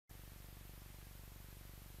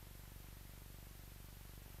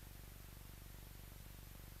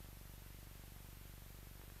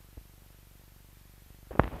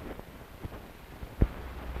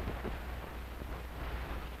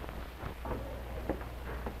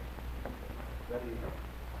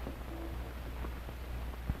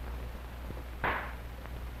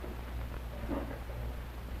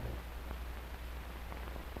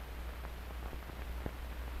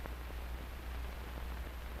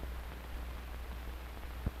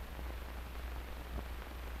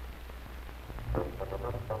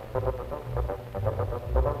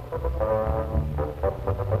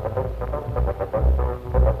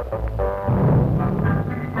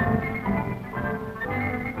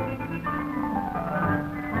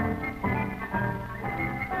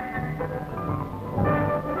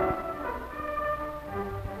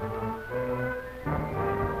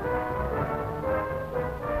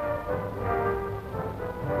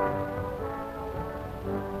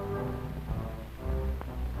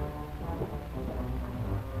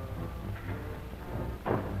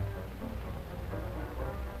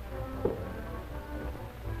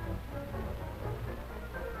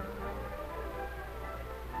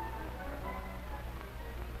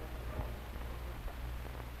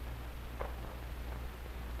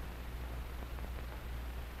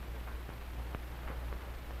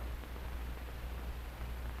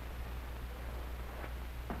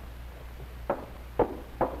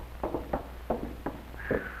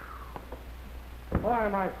Why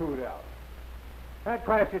am I food out? That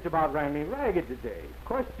class just about ran me ragged today.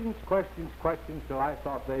 Questions, questions, questions, till I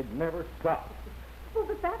thought they'd never stop. Well,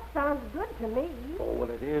 but that sounds good to me. Oh, well,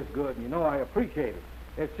 it is good, and you know I appreciate it.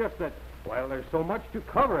 It's just that, well, there's so much to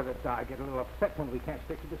cover that I get a little upset when we can't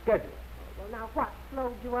stick to the schedule. Well, now, what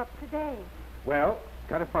slowed you up today? Well,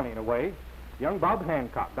 kind of funny in a way. Young Bob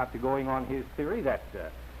Hancock got to going on his theory that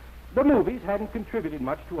the movies hadn't contributed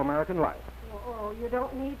much to American life. Oh, you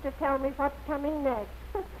don't need to tell me what's coming next.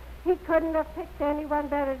 He couldn't have picked anyone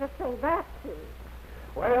better to say that to.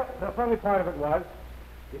 Well, the funny part of it was,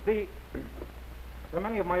 you see, so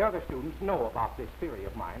many of my other students know about this theory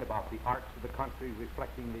of mine, about the arts of the country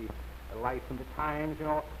reflecting the life and the times, you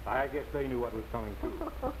know. I guess they knew what was coming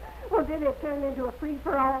through. Well, did it turn into a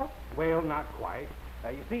free-for-all? Well, not quite.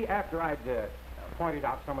 You see, after I'd pointed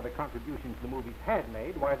out some of the contributions the movies had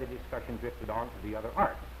made, why the discussion drifted on to the other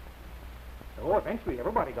arts. So eventually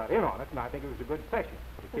everybody got in on it, and I think it was a good session.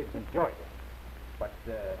 The kids enjoyed it. But,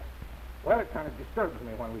 well, it kind of disturbs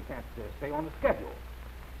me when we can't stay on the schedule.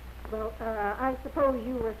 Well, I suppose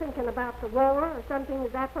you were thinking about the war or something.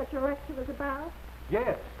 Is that what your lecture was about?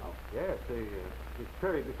 Yes. Yes, this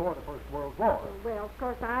period before the First World War. Well, of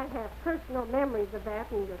course, I have personal memories of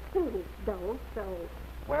that, and the students don't, so...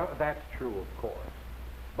 Well, that's true, of course.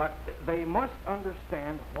 But they must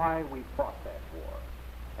understand why we fought that war,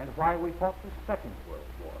 and why we fought the Second World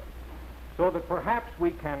War, so that perhaps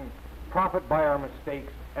we can profit by our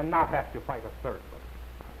mistakes and not have to fight a third one.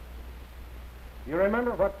 You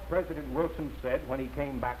remember what President Wilson said when he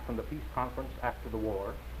came back from the peace conference after the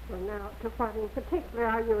war? Well, now, to what in particular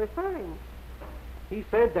are you referring? He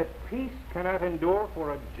said that peace cannot endure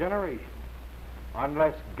for a generation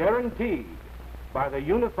unless guaranteed by the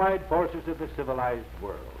unified forces of the civilized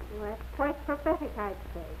world. Well, that's quite prophetic, I'd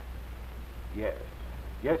say. Yes.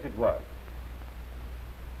 Yes, it was.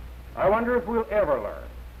 I wonder if we'll ever learn.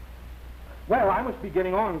 Well, I must be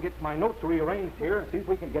getting on and get my notes rearranged here and see if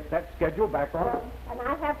we can get that schedule back on. And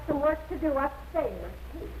I have some work to do upstairs,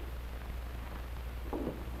 too.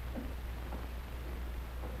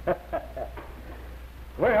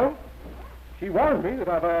 Well, she warned me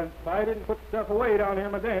that if I didn't put stuff away down here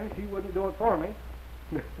in my den, she wouldn't do it for me.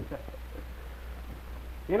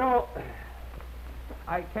 You know,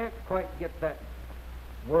 I can't quite get that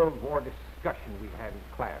World War discussion we had in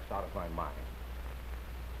class out of my mind.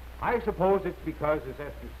 I suppose it's because, as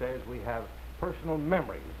Esther says, we have personal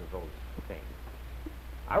memories of those things.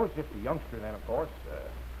 I was just a youngster then, of course.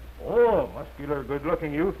 Muscular,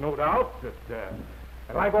 good-looking youth, no doubt.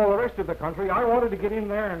 And like all the rest of the country, I wanted to get in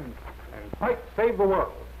there and fight to save the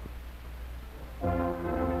world.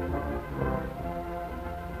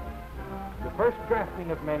 The first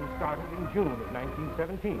drafting of men started in June of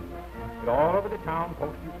 1917. And all over the town,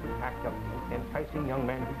 posters were packed up enticing young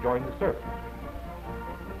men to join the service.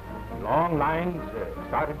 Long lines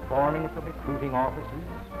started forming at the recruiting offices.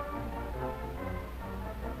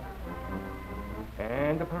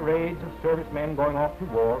 And the parades of servicemen going off to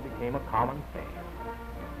war became a common thing.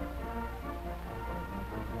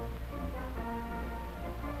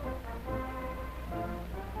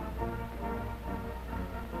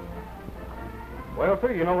 Well,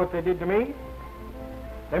 sir, you know what they did to me?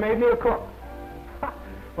 They made me a cook.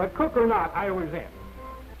 But cook or not, I was in.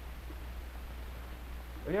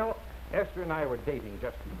 Well, you know, Esther and I were dating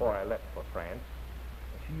just before I left for France.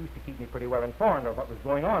 She used to keep me pretty well informed of what was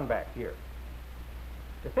going on back here.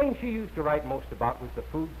 The thing she used to write most about was the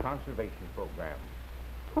food conservation program.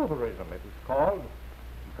 Hooverism, it was called,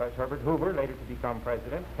 because Herbert Hoover, later to become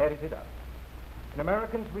president, headed it up. And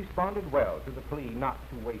Americans responded well to the plea not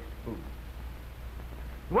to waste food.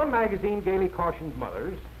 One magazine gaily cautioned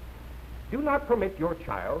mothers, do not permit your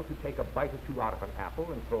child to take a bite or two out of an apple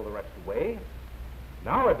and throw the rest away.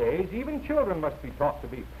 Nowadays, even children must be taught to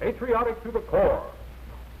be patriotic to the core.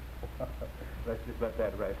 Let's just let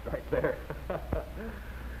that rest right there.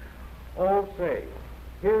 Oh, say,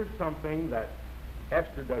 here's something that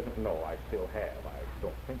Esther doesn't know I still have. I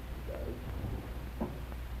don't think she does.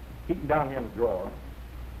 Keep them down here in the drawer.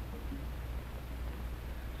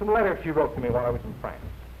 Some letters she wrote to me while I was in France.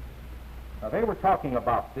 Now, they were talking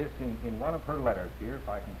about this in one of her letters here, if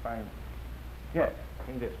I can find... Yes,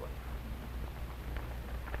 in this one.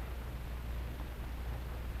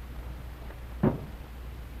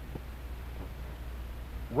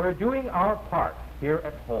 We're doing our part here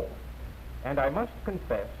at home, and I must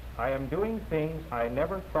confess I am doing things I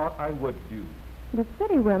never thought I would do. The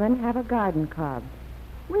city women have a garden club.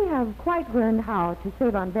 We have quite learned how to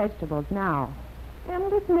save on vegetables now.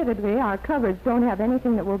 And admittedly, our cupboards don't have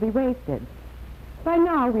anything that will be wasted. By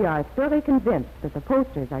now, we are thoroughly convinced that the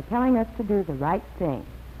posters are telling us to do the right thing.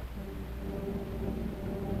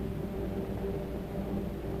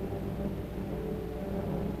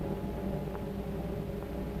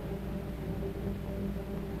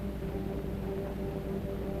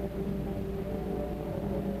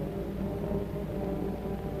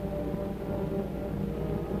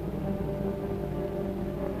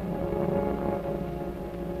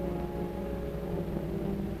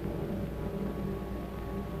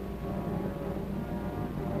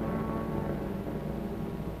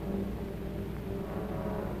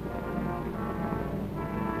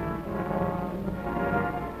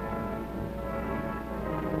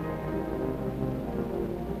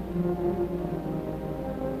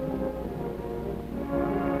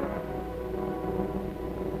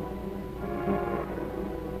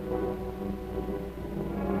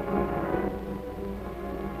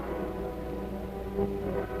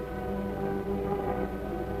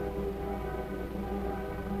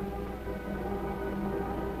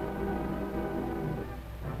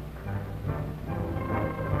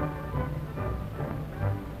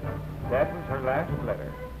 That was her last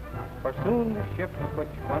letter. For soon the ships, which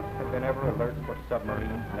once had been ever alert for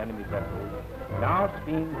submarines and enemy vessels, now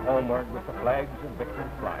steamed homeward with the flags of victory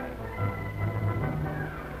flying.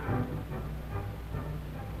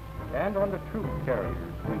 And on the troop carriers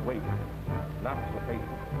we waited, not so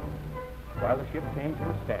patiently, while the ship came to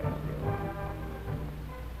a standstill.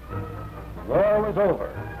 War was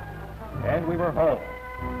over, and we were home,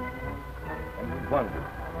 and we wondered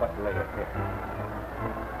what lay ahead.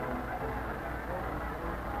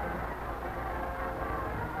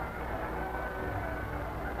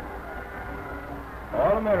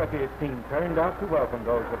 All America, it seemed, turned out to welcome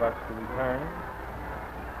those of us who returned.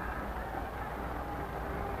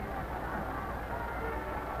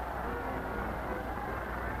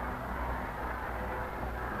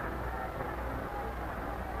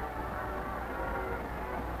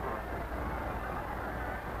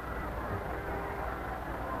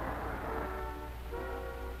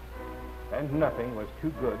 And nothing was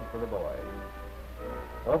too good for the boys.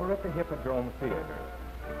 Over at the Hippodrome Theater,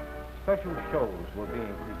 special shows were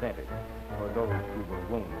being presented for those who were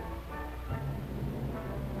wounded.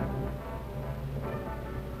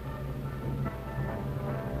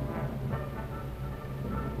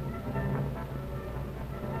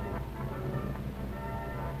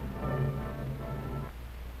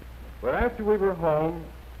 But after we were home,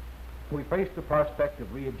 we faced the prospect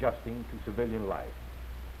of readjusting to civilian life.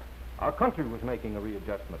 Our country was making a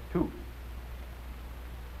readjustment, too.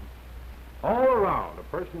 All around, a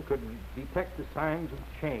person could detect the signs of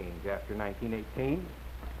change after 1918.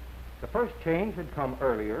 The first change had come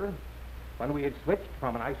earlier, when we had switched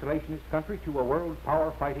from an isolationist country to a world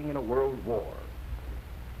power fighting in a world war.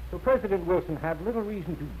 So President Wilson had little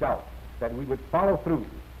reason to doubt that we would follow through,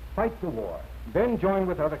 fight the war, then join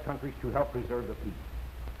with other countries to help preserve the peace.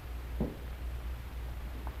 In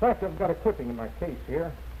fact, I've got a clipping in my case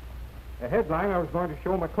here. A headline I was going to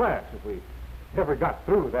show my class if we ever got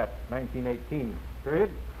through that 1918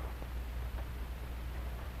 period.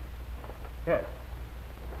 Yes.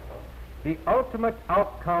 The ultimate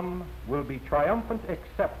outcome will be triumphant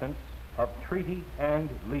acceptance of treaty and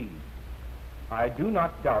lead. I do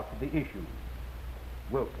not doubt the issue.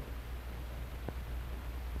 Wilson.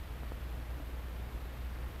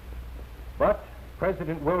 But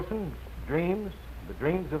President Wilson's dreams, the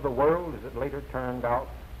dreams of the world as it later turned out,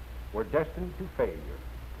 were destined to failure.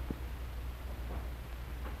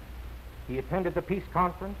 He attended the peace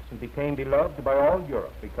conference and became beloved by all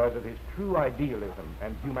Europe because of his true idealism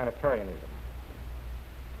and humanitarianism.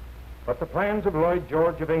 But the plans of Lloyd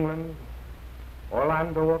George of England,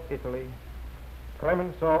 Orlando of Italy,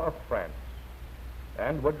 Clemenceau of France,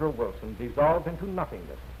 and Woodrow Wilson dissolved into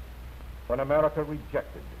nothingness when America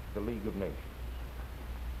rejected the League of Nations.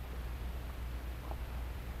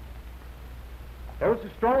 There was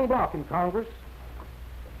a strong bloc in Congress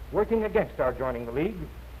working against our joining the League.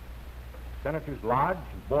 Senators Lodge,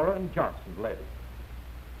 Borah, and Johnson led it.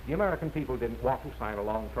 The American people didn't want to sign a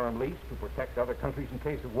long-term lease to protect other countries in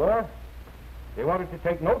case of war. They wanted to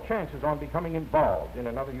take no chances on becoming involved in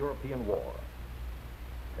another European war.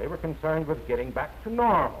 They were concerned with getting back to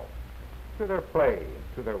normal, to their play,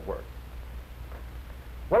 to their work.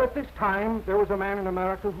 Well, at this time, there was a man in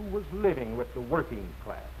America who was living with the working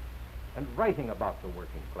class and writing about the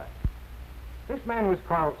working class. This man was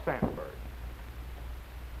Carl Sandburg.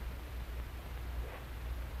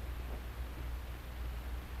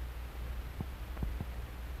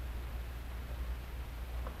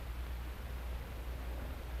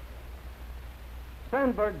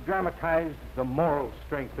 Sandburg dramatized the moral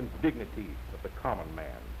strength and dignity of the common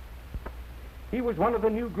man. He was one of the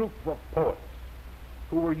new group of poets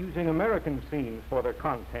who were using American scenes for their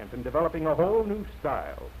content and developing a whole new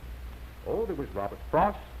style. Oh, there was Robert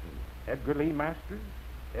Frost, and Edgar Lee Masters,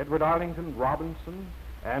 Edward Arlington Robinson,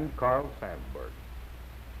 and Carl Sandburg.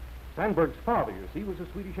 Sandburg's father, you see, was a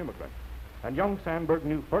Swedish immigrant, and young Sandburg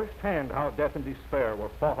knew firsthand how death and despair were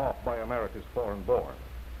fought off by America's foreign-born.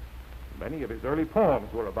 Many of his early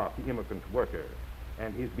poems were about the immigrant worker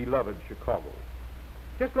and his beloved Chicago.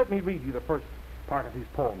 Just let me read you the first part of his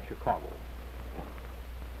poem, Chicago.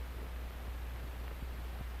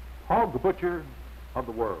 Hog butcher of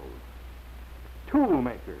the world, tool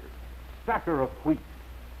maker, stacker of wheat,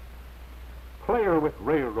 player with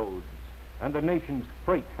railroads and the nation's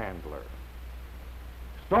freight handler,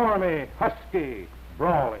 stormy, husky,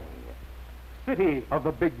 brawling, city of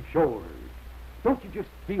the big shoulders. Don't you just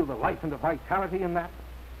feel the life and the vitality in that?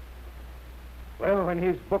 Well, when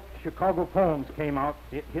his book, Chicago Poems, came out,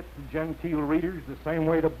 it hit the genteel readers the same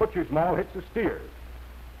way the butcher's maul hits a steer.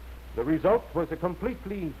 The result was a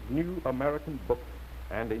completely new American book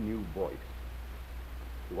and a new voice.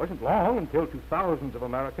 It wasn't long until to thousands of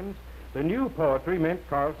Americans, the new poetry meant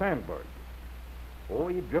Carl Sandburg. Oh,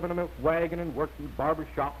 he'd driven a milk wagon and worked in barber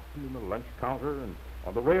shops and in the lunch counter and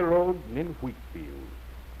on the railroad and in wheat fields.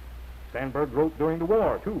 Sandburg wrote during the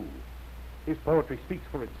war, too. His poetry speaks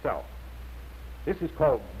for itself. This is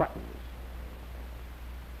called Buttons.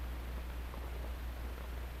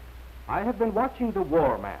 I have been watching the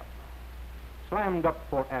war map, slammed up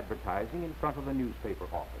for advertising in front of the newspaper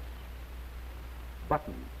office.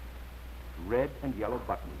 Buttons, red and yellow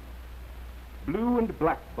buttons, blue and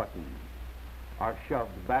black buttons are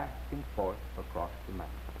shoved back and forth across the map.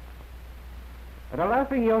 And a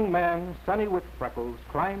laughing young man, sunny with freckles,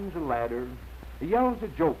 climbs a ladder, yells a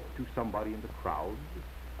joke to somebody in the crowd,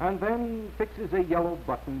 and then fixes a yellow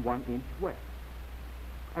button 1 inch west,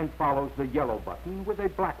 and follows the yellow button with a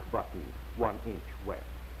black button 1 inch west.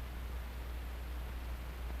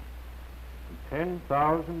 And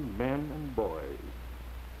 10,000 men and boys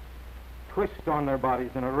twist on their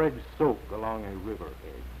bodies in a red soak along a river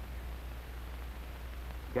edge,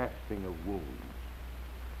 gasping of wounds,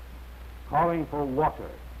 calling for water,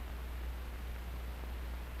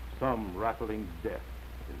 some rattling death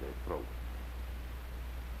in their throats.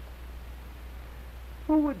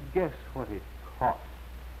 Who would guess what it costs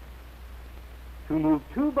to move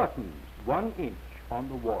 2 buttons 1 inch on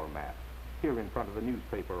the war map here in front of the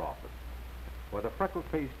newspaper office, where the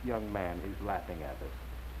freckle-faced young man is laughing at us?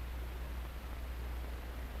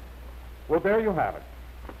 Well, there you have it.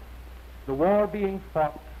 The war being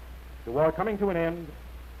fought, the war coming to an end,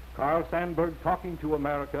 Carl Sandburg talking to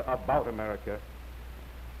America about America,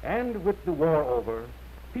 and with the war over,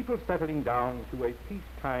 people settling down to a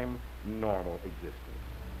peacetime, normal existence.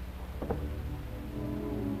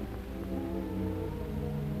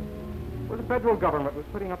 Well, the federal government was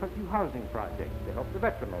putting up a few housing projects to help the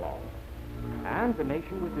veteran along, and the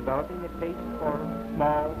nation was developing a taste for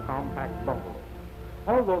small, compact bungalows,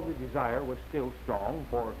 although the desire was still strong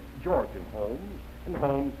for Georgian homes and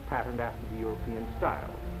homes patterned after the European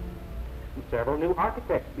style. And several new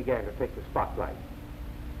architects began to take the spotlight.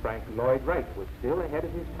 Frank Lloyd Wright was still ahead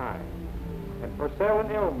of his time, and Purcell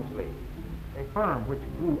and Elmsley, a firm which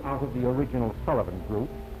grew out of the original Sullivan Group,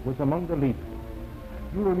 was among the leaders.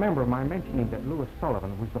 You remember my mentioning that Louis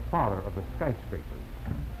Sullivan was the father of the skyscrapers.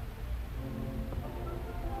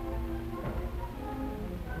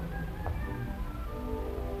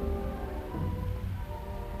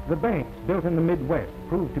 The banks built in the Midwest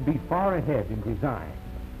proved to be far ahead in design.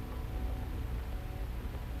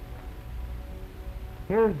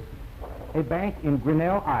 Here's a bank in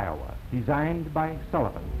Grinnell, Iowa, designed by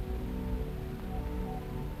Sullivan.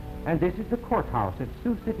 And this is the courthouse at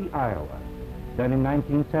Sioux City, Iowa, done in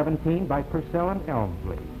 1917 by Purcell and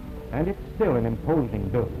Elmsley, and it's still an imposing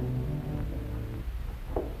building.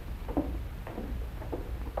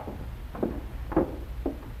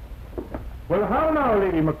 Well, how now,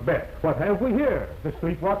 Lady Macbeth? What have we here? The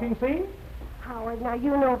sleepwalking scene? Howard, now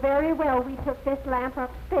you know very well we took this lamp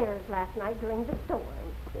upstairs last night during the storm.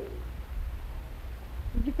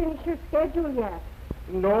 Did you finish your schedule yet?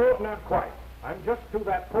 No, not quite. I'm just through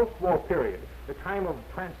that post-war period, the time of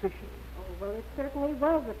transition. Oh, well, it certainly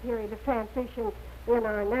was a period of transition in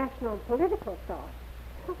our national political thought.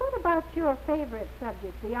 Well, what about your favorite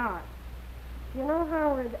subject, the arts? You know,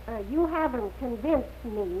 Howard, you haven't convinced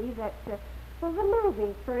me that, well, the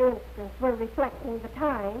movies, for instance, were reflecting the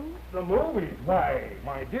times. The movies? Why,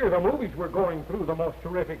 my dear, the movies were going through the most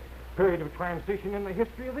terrific period of transition in the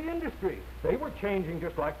history of the industry. They were changing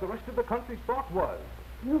just like the rest of the country's thought was.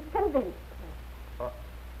 You've convinced me.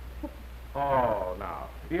 Oh, now,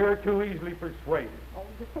 you're too easily persuaded. Oh,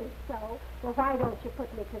 you think so? Well, why don't you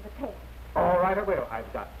put me to the test? All right, I will.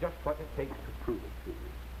 I've got just what it takes to prove it to you.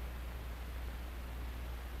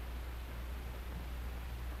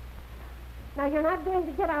 Now, you're not going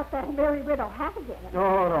to get out that Merry Widow hat again.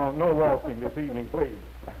 No waltzing this evening, please.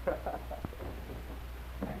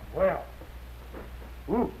 Well,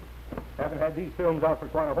 haven't had these films out for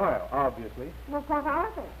quite a while, obviously. Well, what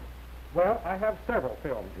are they? Well, I have several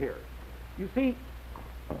films here. You see,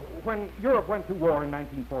 when Europe went to war in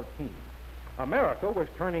 1914, America was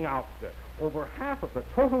turning out over half of the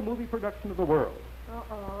total movie production of the world.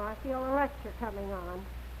 Uh-oh, I feel a lecture coming on.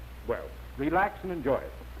 Well, relax and enjoy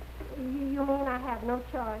it. You mean I have no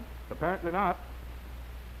choice? Apparently not.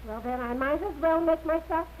 Well, then I might as well make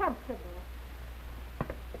myself comfortable.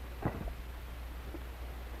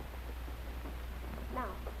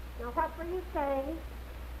 Now, what were you saying?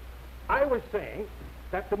 I was saying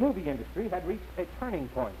that the movie industry had reached a turning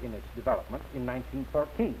point in its development in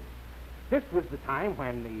 1914. This was the time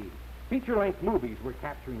when the feature-length movies were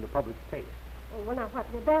capturing the public's taste. Oh, well, now,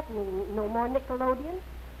 what did that mean? No more Nickelodeon?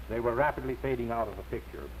 They were rapidly fading out of the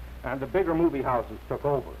picture, and the bigger movie houses took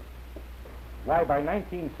over. Why, by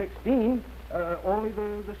 1916, only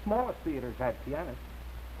the smallest theaters had pianists.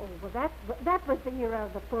 Oh, well, that was the era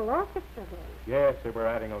of the full orchestra, then. Yes, they were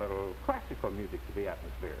adding a little classical music to the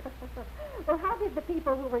atmosphere. Well, how did the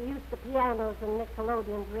people who were used to pianos and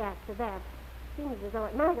Nickelodeons react to that? Seems as though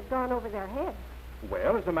it might have gone over their heads.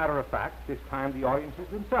 Well, as a matter of fact, this time the audiences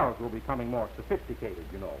themselves were becoming more sophisticated,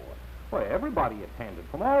 you know. Well, everybody attended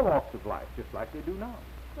from all walks of life, just like they do now.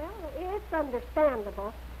 Well, it's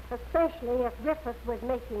understandable, especially if Griffith was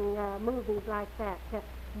making movies like that.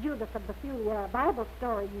 Judith of Bethulia Bible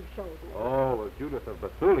story you showed me. Oh, well, Judith of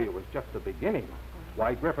Bethulia was just the beginning.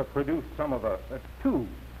 Why, Griffith produced some of two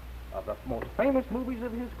of the most famous movies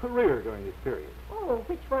of his career during this period. Oh,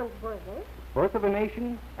 which ones were they? Birth of a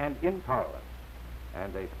Nation and Intolerance.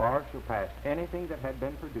 And they far surpassed anything that had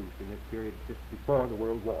been produced in this period just before the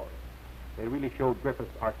World War. They really showed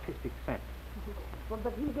Griffith's artistic sense. Well,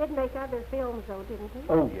 but he did make other films, though, didn't he?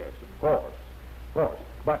 Oh, yes, of course. Of course.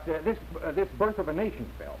 But this Birth of a Nation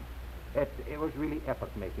film, it was really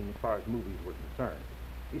epoch-making as far as movies were concerned.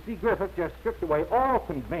 You see, Griffith just stripped away all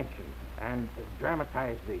convention and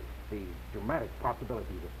dramatized the dramatic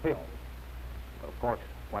possibilities of film. Of course,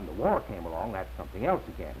 when the war came along, that's something else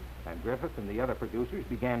again. And Griffith and the other producers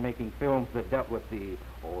began making films that dealt with the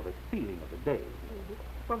feeling of the day. Mm-hmm.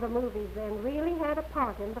 Well, the movies then really had a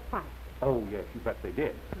part in the fight. Oh, yes, you bet they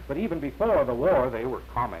did. But even before the war, they were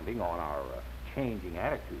commenting on our changing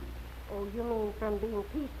attitudes. Oh, you mean from being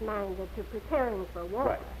peace-minded to preparing for war?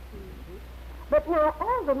 Right. Mm-hmm. But now,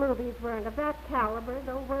 all the movies weren't of that caliber,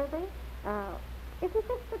 though, were they? Isn't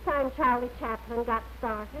this the time Charlie Chaplin got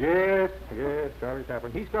started? Yes, Charlie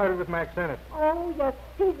Chaplin. He started with Max Sennett. Oh, yes,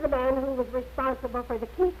 he's the man who was responsible for the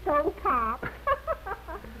Keystone Cop.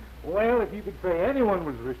 Well, if you could say anyone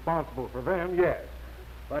was responsible for them, yes.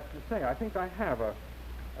 But to say, I think I have a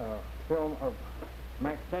film of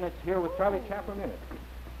Max Sennett's here with Charlie Chaplin in it.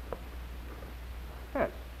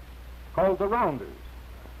 Yes, called The Rounders.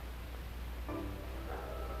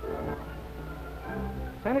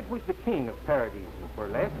 Sennett was the king of parodies and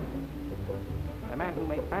burlesque, a man who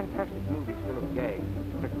made fantastic movies full of gags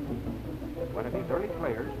and trickery. One of his early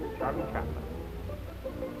players was Charlie Chaplin.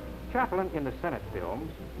 Chaplin, in the Sennett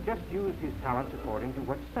films, just used his talents according to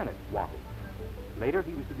what Sennett wanted. Later,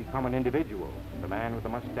 he was to become an individual. The man with the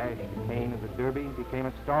mustache, the cane, and the derby became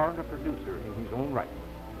a star and a producer in his own right.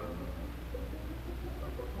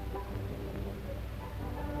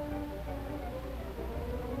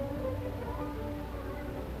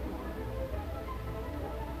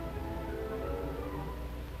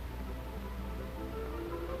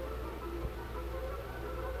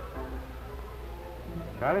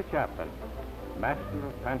 Charlie Chaplin, master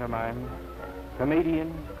of pantomime,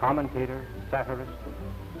 comedian, commentator, satirist,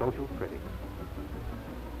 social critic.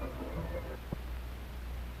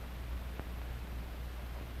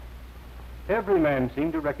 Every man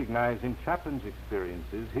seemed to recognize in Chaplin's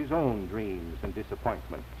experiences his own dreams and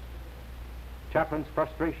disappointments. Chaplin's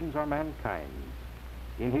frustrations are mankind's.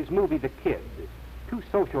 In his movie, The Kid, two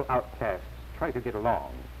social outcasts try to get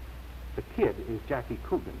along. The kid is Jackie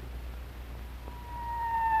Coogan.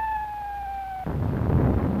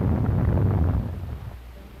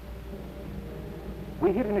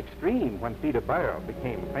 We hit an extreme when Theda Bara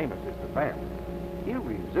became famous as the vamp,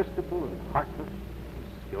 irresistible and heartless,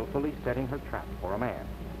 skillfully setting her trap for a man.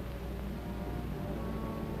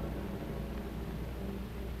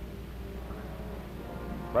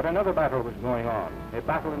 But another battle was going on, a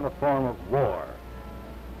battle in the form of war.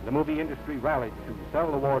 The movie industry rallied to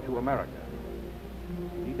sell the war to America.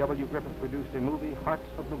 D.W. Griffith produced a movie, Hearts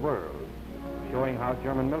of the World, showing how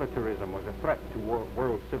German militarism was a threat to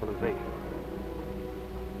world civilization.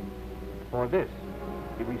 For this,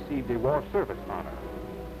 he received a War Service honor.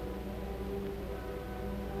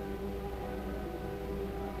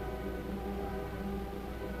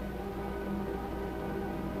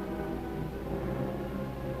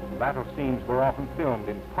 Battle scenes were often filmed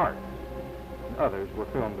in parks, and others were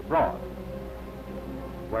filmed abroad.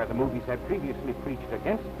 Where the movies had previously preached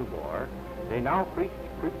against the war, they now preached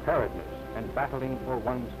preparedness and battling for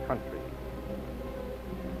one's country.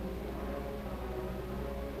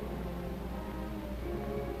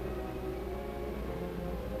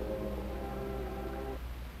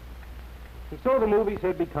 And so the movies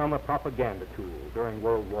had become a propaganda tool during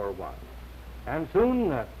World War I. And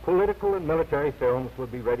soon, political and military films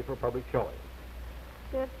would be ready for public showing.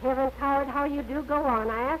 Good heavens, Howard, how you do go on.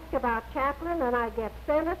 I ask about Chaplin, and I get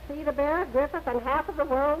Senna, Theda Bara, Griffith, and half of the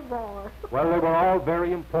World War. Well, they were all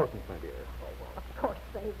very important, my dear. Oh, well, of course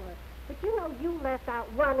they were. But you know, you left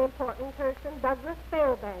out one important person, Douglas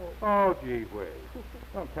Fairbanks. Oh, gee whiz.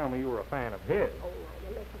 Don't tell me you were a fan of his. Oh, no,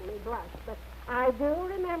 you're making me blush. But I do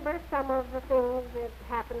remember some of the things that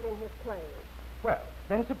happened in his plays. Well,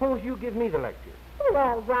 then suppose you give me the lecture. Well,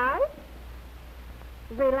 all right.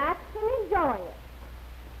 Relax and enjoy it.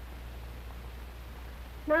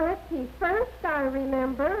 Now, let's see. First, I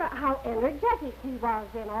remember how energetic he was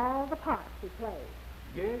in all the parts he played.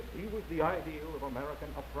 Yes, he was the ideal of American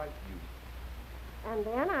upright youth. And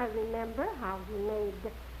then I remember how he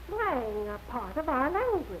made slang a part of our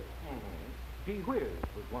language. Gee whiz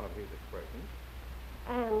was one of his expressions.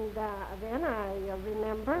 And then I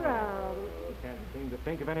remember... Can't seem to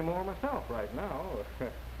think of any more myself right now.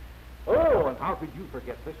 Oh, and how could you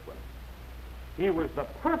forget this one? He was the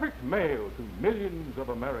perfect male to millions of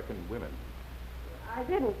American women. I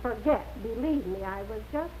didn't forget. Believe me, I was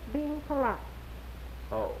just being polite.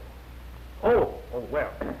 Oh,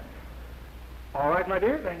 well. All right, my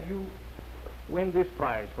dear, then you win this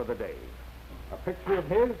prize for the day. A picture of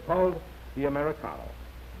his called The Americano.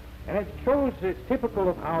 And it shows, it's typical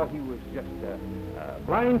of how he was just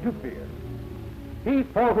blind to fear. He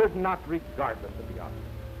faltered not regardless of the odds.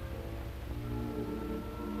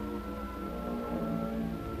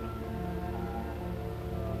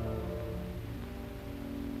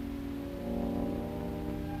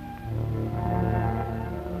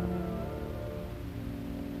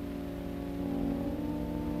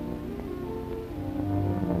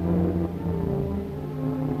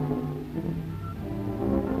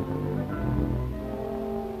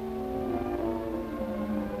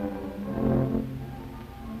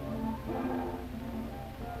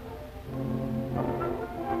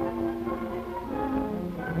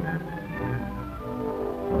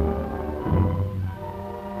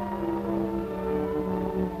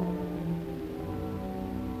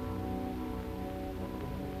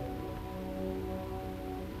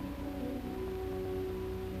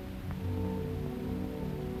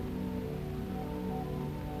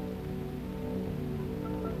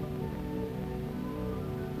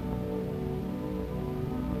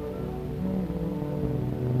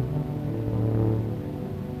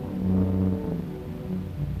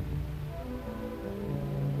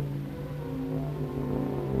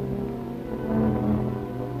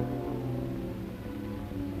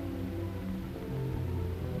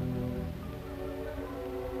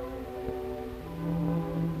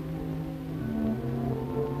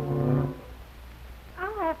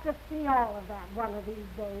 see all of that one of these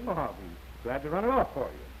days. Oh, I'll be glad to run it off for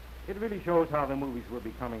you. It really shows how the movies were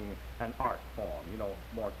becoming an art form,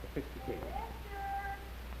 more sophisticated.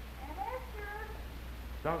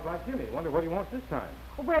 Sounds like Jimmy. Wonder what he wants this time.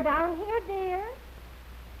 We're down here, dear.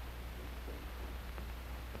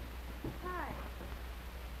 Hi.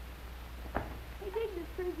 Hey, dig this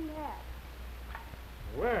crazy hat.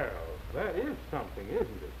 Well, that is something, isn't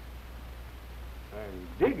it? I'm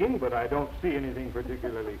digging, but I don't see anything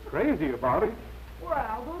particularly crazy about it.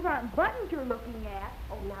 Well, those aren't buttons you're looking at.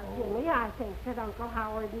 Oh, now, Jimmy, I think that Uncle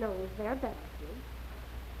Howard knows they're best.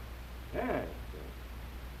 Yes.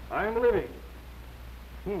 I'm living.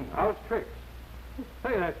 How's tricks?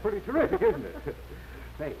 Say, that's pretty terrific, isn't it?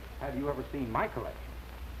 Say, have you ever seen my collection?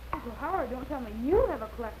 Uncle Howard, don't tell me you have a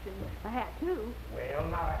collection. A hat, too. Well,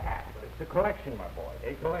 not a hat, but it's a collection, my boy.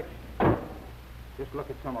 A collection. Just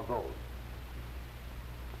look at some of those.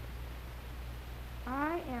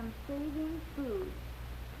 I am saving food.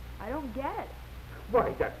 I don't get it.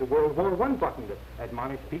 Why, that's the World War I button that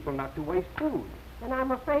admonished people not to waste food. And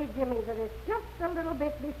I'm afraid, Jimmy, that it's just a little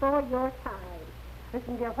bit before your time.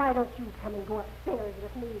 Listen, dear, why don't you come and go upstairs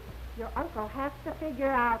with me? Your uncle has to figure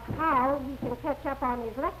out how he can catch up on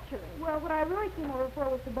his lecturing. Well, what I really came over for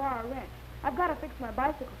was to borrow a wrench. I've got to fix my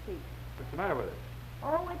bicycle seat. What's the matter with it?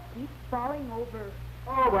 Oh, it keeps falling over.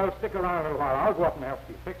 Oh, well, stick around a little while. I'll go up and help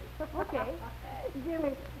you fix it. Okay.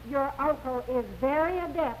 Jimmy, your uncle is very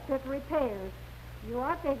adept at repairs. You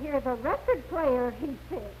ought to hear the record player he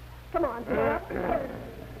fixed. Come on, dear. Upstairs.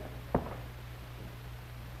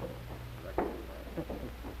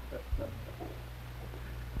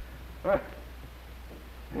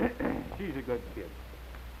 She's a good kid.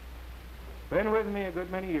 Been with me a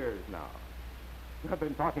good many years now. I've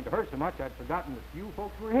been talking to her so much I'd forgotten that you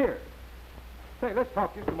folks were here. Say, let's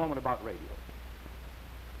talk just a moment about radio.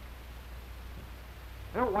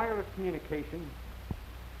 Wireless communication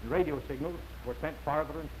and radio signals were sent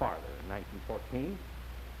farther and farther in 1914.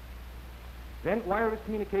 Then wireless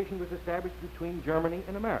communication was established between Germany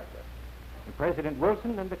and America. And President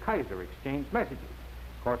Wilson and the Kaiser exchanged messages.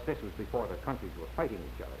 Of course, this was before the countries were fighting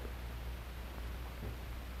each other.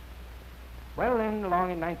 Well, then,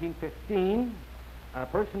 along in 1915, a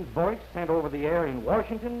person's voice sent over the air in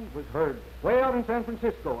Washington was heard way out in San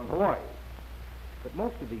Francisco and Hawaii. But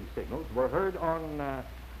most of these signals were heard on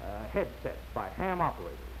headsets by ham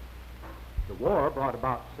operators. The war brought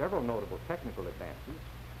about several notable technical advances.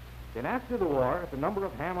 Then after the war, the number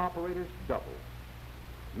of ham operators doubled.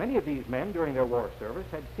 Many of these men during their war service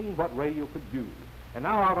had seen what radio could do, and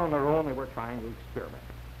now out on their own they were trying to experiment.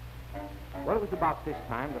 Well, it was about this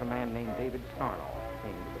time that a man named David Sarnoff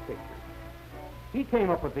came into the picture. He came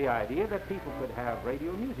up with the idea that people could have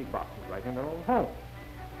radio music boxes right in their own homes.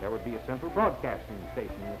 There would be a central broadcasting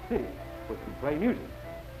station in the city which would play music.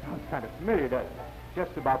 Sounds kind of familiar, doesn't it?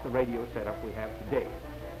 Just about the radio setup we have today.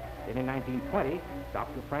 Then in 1920,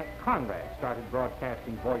 Dr. Frank Conrad started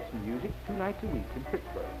broadcasting voice and music 2 nights a week in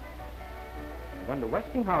Pittsburgh. And when the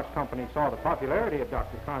Westinghouse Company saw the popularity of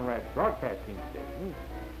Dr. Conrad's broadcasting stations,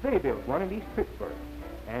 they built one in East Pittsburgh.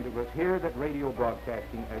 And it was here that radio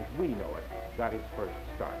broadcasting, as we know it, got its first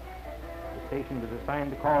start. The station was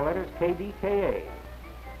assigned the call letters KDKA.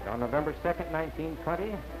 And on November 2nd,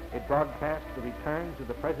 1920, it broadcast the returns of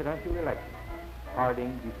the presidential election,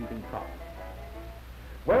 Harding defeating Cox.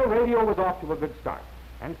 Well, radio was off to a good start,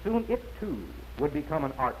 and soon it, too, would become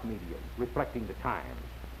an art medium, reflecting the times.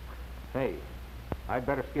 Hey, I'd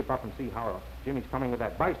better skip up and see how Jimmy's coming with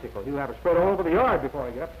that bicycle. He'll have a spread all over the yard before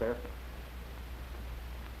I get up there.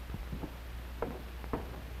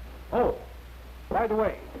 Oh, by the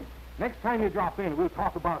way, next time you drop in, we'll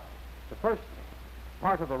talk about the first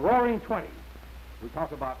part of the Roaring '20s. We'll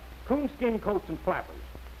talk about coonskin coats and flappers.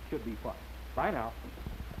 Should be fun. Bye now.